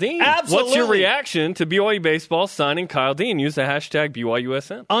Kyle Dean. Absolutely. What's your reaction to BYU baseball signing Kyle Dean? Use the hashtag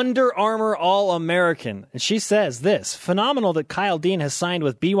BYUSN. Under Armour All-American. And she says this: phenomenal that Kyle Dean has signed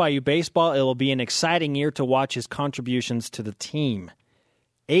with BYU baseball. It will be an exciting year to watch his contributions to the team.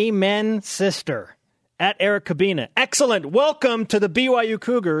 Amen, sister. At Eric Cabina. Excellent. Welcome to the BYU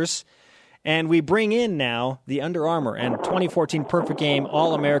Cougars. And we bring in now the Under Armour and 2014 Perfect Game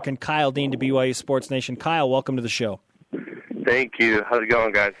All-American Kyle Dean to BYU Sports Nation. Kyle, welcome to the show. Thank you. How's it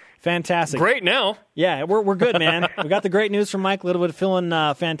going, guys? Fantastic. Great now. Yeah, we're good, man. We got the great news from Mike Littlewood, feeling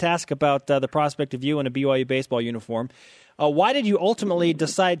fantastic about the prospect of you in a BYU baseball uniform. Why did you ultimately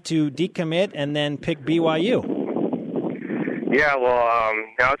decide to decommit and then pick BYU? Yeah, well,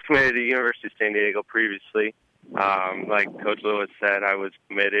 I was committed to the University of San Diego previously. Like Coach Littlewood said, I was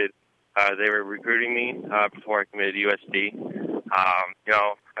committed. They were recruiting me before I committed to USD. I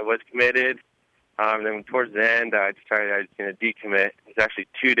was committed. Then towards the end, I decided I was going to decommit. It was actually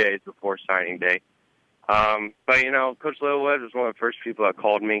 2 days before signing day. But Coach Littlewood was one of the first people that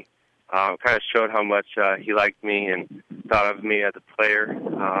called me. Kind of showed how much he liked me and thought of me as a player.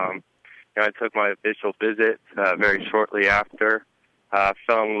 I took my official visit very shortly after.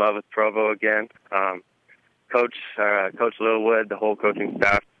 Fell in love with Provo again. Coach Littlewood, the whole coaching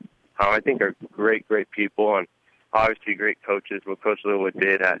staff, I think are great people and obviously great coaches. What Coach Littlewood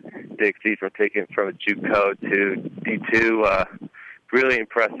did at Dixie from taking from a JUCO to D2, really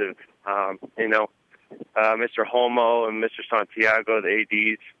impressive. Mr. Holmo and Mr. Santiago, the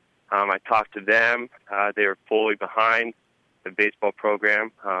ADs, I talked to them. They were fully behind the baseball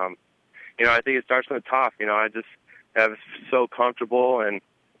program. I think it starts from the top. I was so comfortable, and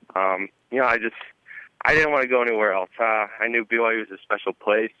I didn't want to go anywhere else. I knew BYU was a special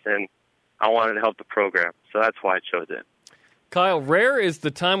place, and I wanted to help the program, so that's why I chose it. Kyle, rare is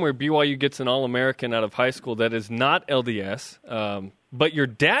the time where BYU gets an All-American out of high school that is not LDS, but your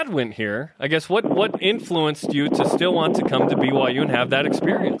dad went here. I guess what influenced you to still want to come to BYU and have that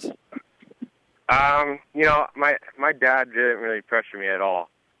experience? My dad didn't really pressure me at all,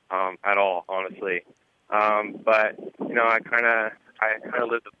 honestly. But I kind of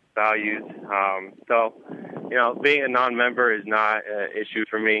lived the values. Being a non-member is not an issue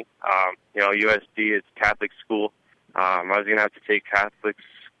for me. USD is Catholic school. I was going to have to take Catholic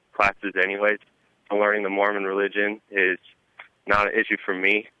classes anyways. So learning the Mormon religion is not an issue for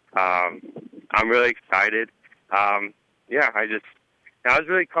me. I'm really excited. I was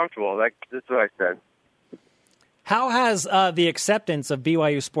really comfortable. That's what I said. How has the acceptance of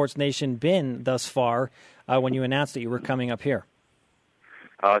BYU Sports Nation been thus far when you announced that you were coming up here?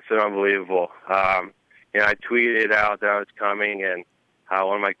 It's been unbelievable. I tweeted out that I was coming, and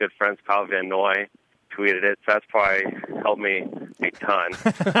one of my good friends, Kyle Van Noy, tweeted it, so that's probably helped me a ton.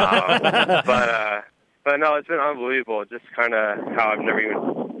 But no, it's been unbelievable. Just kind of how I've never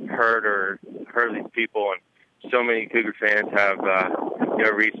even heard of these people, and so many Cougar fans have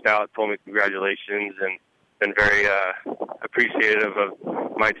reached out, told me congratulations, and been very appreciative of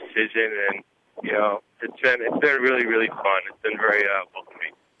my decision. And it's been really, really fun. It's been very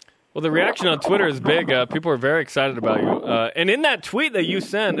welcoming. Well, the reaction on Twitter is big. People are very excited about you. And in that tweet that you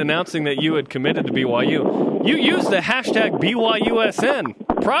sent announcing that you had committed to BYU, you used the hashtag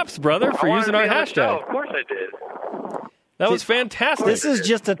BYUSN. Props, brother, for using our hashtag. Of course I did. That was fantastic. This is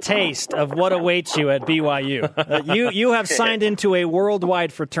just a taste of what awaits you at BYU. You have signed into a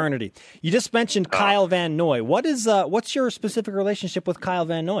worldwide fraternity. You just mentioned Kyle Van Noy. What's your specific relationship with Kyle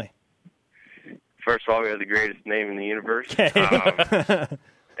Van Noy? First of all, we have the greatest name in the universe. Okay.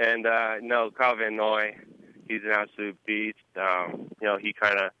 And Kyle Van Noy, he's an absolute beast. He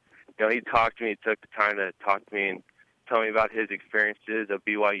kind of, he talked to me, took the time to talk to me and tell me about his experiences at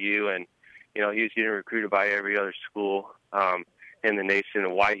BYU. And, he was getting recruited by every other school in the nation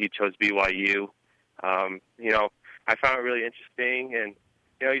and why he chose BYU. I found it really interesting. And,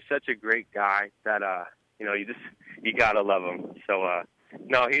 he's such a great guy that, you got to love him. So,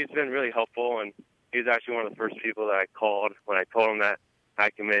 he's been really helpful. And he was actually one of the first people that I called when I told him that I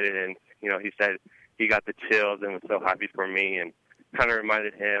committed, and he said he got the chills and was so happy for me, and kind of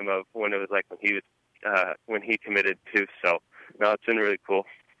reminded him of when it was like when he committed too. So it's been really cool.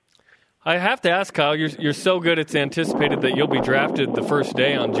 I have to ask, Kyle, you're so good. It's anticipated that you'll be drafted the first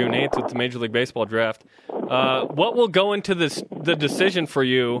day on June 8th with the Major League Baseball draft. What will go into the decision for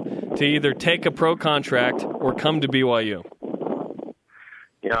you to either take a pro contract or come to BYU?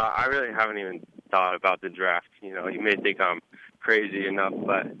 I really haven't even thought about the draft. You may think I'm crazy enough,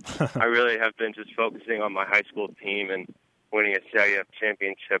 but I really have been just focusing on my high school team and winning a CIF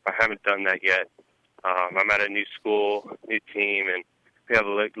championship. I haven't done that yet. I'm at a new school, new team, and we have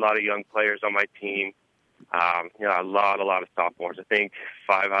a lot of young players on my team. A lot of sophomores. I think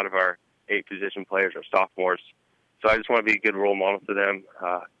 5 out of our 8 position players are sophomores. So I just want to be a good role model for them.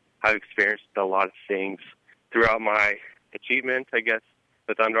 I've experienced a lot of things throughout my achievements, I guess,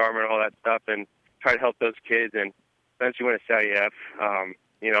 with Under Armour and all that stuff, and try to help those kids and eventually win a CIF.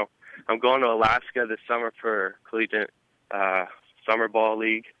 I'm going to Alaska this summer for collegiate summer ball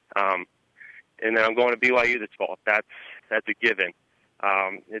league, and then I'm going to BYU this fall. That's a given.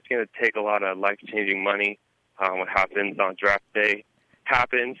 It's going to take a lot of life-changing money, What happens on draft day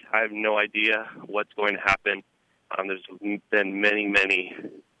happens. I have no idea what's going to happen. There's been many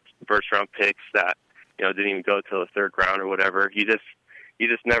first-round picks that didn't even go till the third round or whatever. You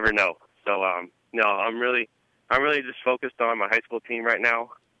just never know. So no, I'm really just focused on my high school team right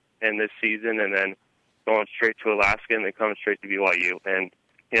now and this season, and then going straight to Alaska and then coming straight to BYU. And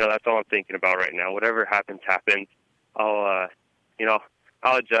that's all I'm thinking about right now. Whatever happens. I'll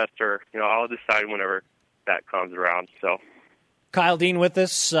adjust, or I'll decide whenever that comes around. So. Kyle Dean with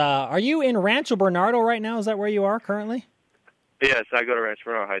us. Are you in Rancho Bernardo right now? Is that where you are currently? Yes, I go to Rancho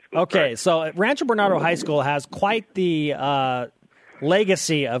Bernardo High School. Okay, correct. so Rancho Bernardo High School has quite the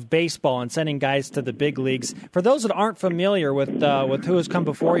legacy of baseball and sending guys to the big leagues. For those that aren't familiar with who has come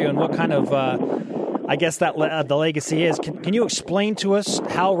before you and what kind of, the legacy is, can you explain to us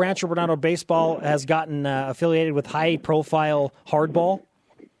how Rancho Bernardo baseball has gotten affiliated with high-profile hardball?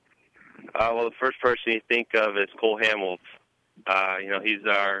 Well, the first person you think of is Cole Hamels. He's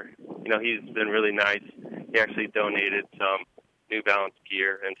been really nice. He actually donated some New Balance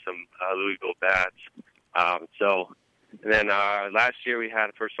gear and some Louisville bats. And then last year we had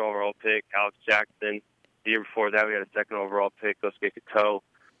a first overall pick, Alex Jackson. The year before that we had a second overall pick, Kosuke Kato,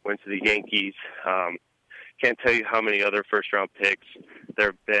 went to the Yankees. Can't tell you how many other first-round picks there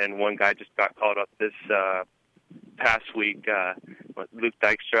have been. One guy just got called up this past week, Luke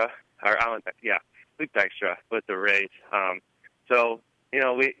Dykstra. Luke Dykstra with the Rays.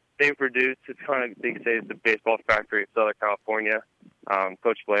 They produce, it's kind of, they say it's the baseball factory of Southern California.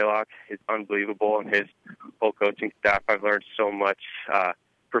 Coach Blaylock is unbelievable, and his whole coaching staff. I've learned so much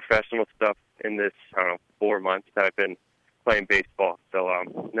professional stuff in this 4 months that I've been playing baseball. So,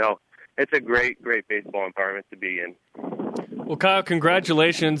 it's a great baseball environment to be in. Well, Kyle,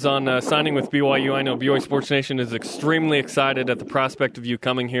 congratulations on signing with BYU. I know BYU Sports Nation is extremely excited at the prospect of you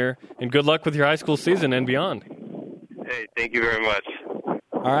coming here, and good luck with your high school season and beyond. Hey, thank you very much.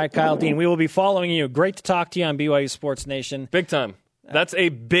 All right, Kyle Dean, we will be following you. Great to talk to you on BYU Sports Nation. Big time. That's a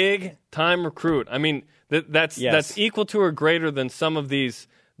big-time recruit. I mean, that's equal to or greater than some of these,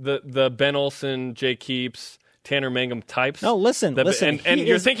 the Ben Olsen, Jay Keeps, Tanner Mangum types. No, listen. And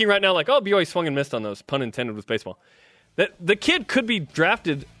you're thinking right now, like, BYU swung and missed on those, pun intended with baseball. The kid could be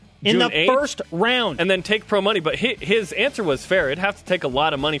drafted in June the 8th, first round and then take pro money, but his answer was fair. It'd have to take a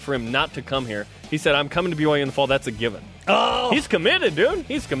lot of money for him not to come here. He said, I'm coming to BYU in the fall. That's a given. Oh! He's committed, dude.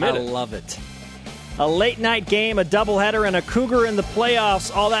 He's committed. I love it. A late-night game, a doubleheader, and a Cougar in the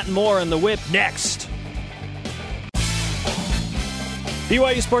playoffs. All that and more in the Whip next.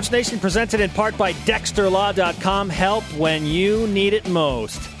 BYU Sports Nation presented in part by DexterLaw.com. Help when you need it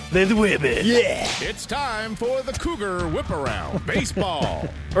most. Let's whip it. Yeah. It's time for the Cougar Whip Around Baseball.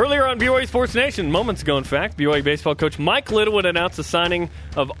 Earlier on BYU Sports Nation, moments ago in fact, BYU baseball coach Mike Littlewood announced the signing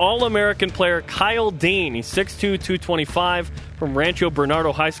of All-American player Kyle Dean. He's 6'2", 225 from Rancho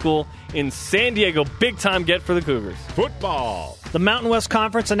Bernardo High School in San Diego. Big-time get for the Cougars. Football. The Mountain West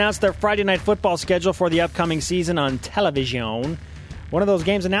Conference announced their Friday night football schedule for the upcoming season on television. One of those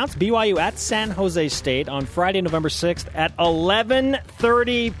games announced, BYU at San Jose State on Friday, November 6th at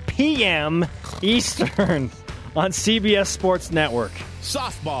 11:30 p.m. Eastern on CBS Sports Network.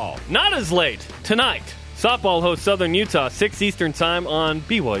 Softball. Not as late. Tonight, softball hosts Southern Utah, 6 Eastern time on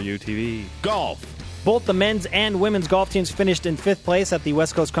BYU TV. Golf. Both the men's and women's golf teams finished in 5th place at the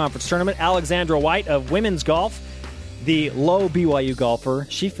West Coast Conference Tournament. Alexandra White of women's golf, the low BYU golfer,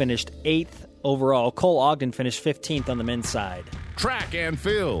 she finished 8th overall. Cole Ogden finished 15th on the men's side. Track and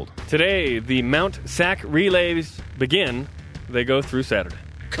field. Today, the Mount Sac relays begin. They go through Saturday.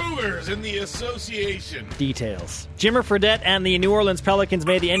 Cougars in the association. Details. Jimmer Fredette and the New Orleans Pelicans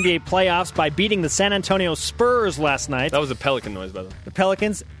made the NBA playoffs by beating the San Antonio Spurs last night. That was a pelican noise, by the way. The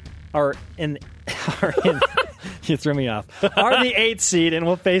Pelicans are in you threw me off. Are the 8th seed and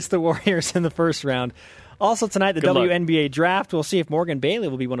will face the Warriors in the first round. Also tonight, the WNBA draft. We'll see if Morgan Bailey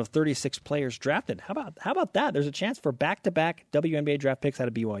will be one of 36 players drafted. How about that? There's a chance for back-to-back WNBA draft picks out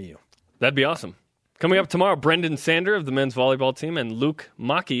of BYU. That'd be awesome. Coming up tomorrow, Brendan Sander of the men's volleyball team and Luke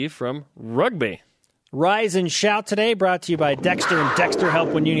Maki from rugby. Rise and Shout today, brought to you by Dexter and Dexter Help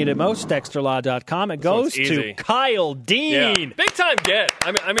When You Need It Most, DexterLaw.com. It goes to Kyle Dean. Yeah. Big time get.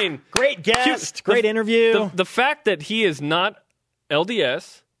 I mean, great guest, great interview. The fact that he is not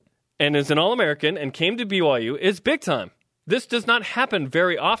LDS and is an All-American and came to BYU is big time. This does not happen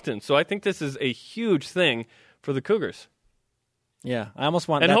very often, so I think this is a huge thing for the Cougars. Yeah, I almost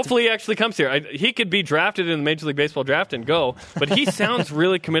want and hopefully he actually comes here. He could be drafted in the Major League Baseball draft and go, but he sounds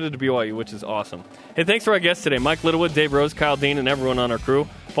really committed to BYU, which is awesome. Hey, thanks for our guests today, Mike Littlewood, Dave Rose, Kyle Dean, and everyone on our crew.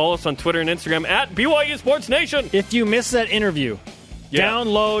 Follow us on Twitter and Instagram at BYU Sports Nation. If you missed that interview,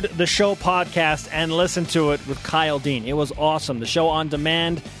 Download the show podcast and listen to it with Kyle Dean. It was awesome. The show on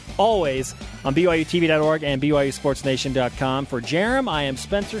demand, always on BYUtv.org and BYUSportsNation.com. For Jerem, I am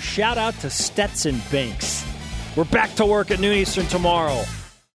Spencer. Shout out to Stetson Banks. We're back to work at noon Eastern tomorrow.